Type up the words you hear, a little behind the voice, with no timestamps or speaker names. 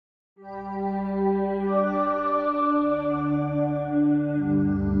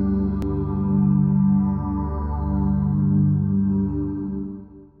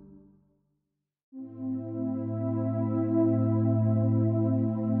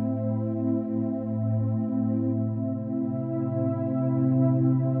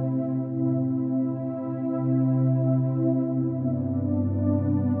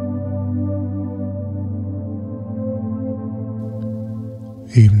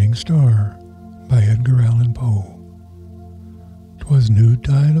Evening Star by Edgar Allan Poe. 'Twas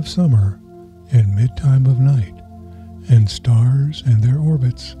noontide of summer and midtime of night, and stars and their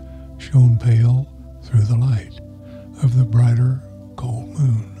orbits shone pale through the light of the brighter cold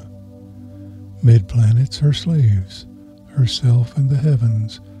moon. Mid-planets her slaves, herself in the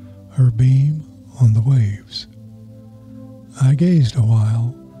heavens, her beam on the waves. I gazed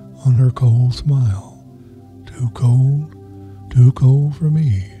awhile on her cold smile, too cold for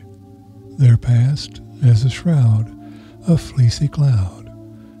me. There passed, as a shroud, a fleecy cloud,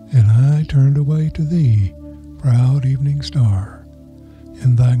 and I turned away to thee, proud evening star.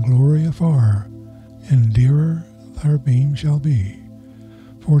 In thy glory afar, and dearer thy beam shall be,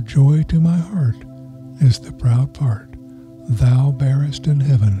 for joy to my heart is the proud part thou bearest in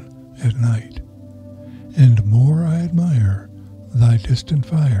heaven at night. And more I admire thy distant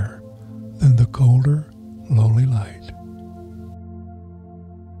fire than the colder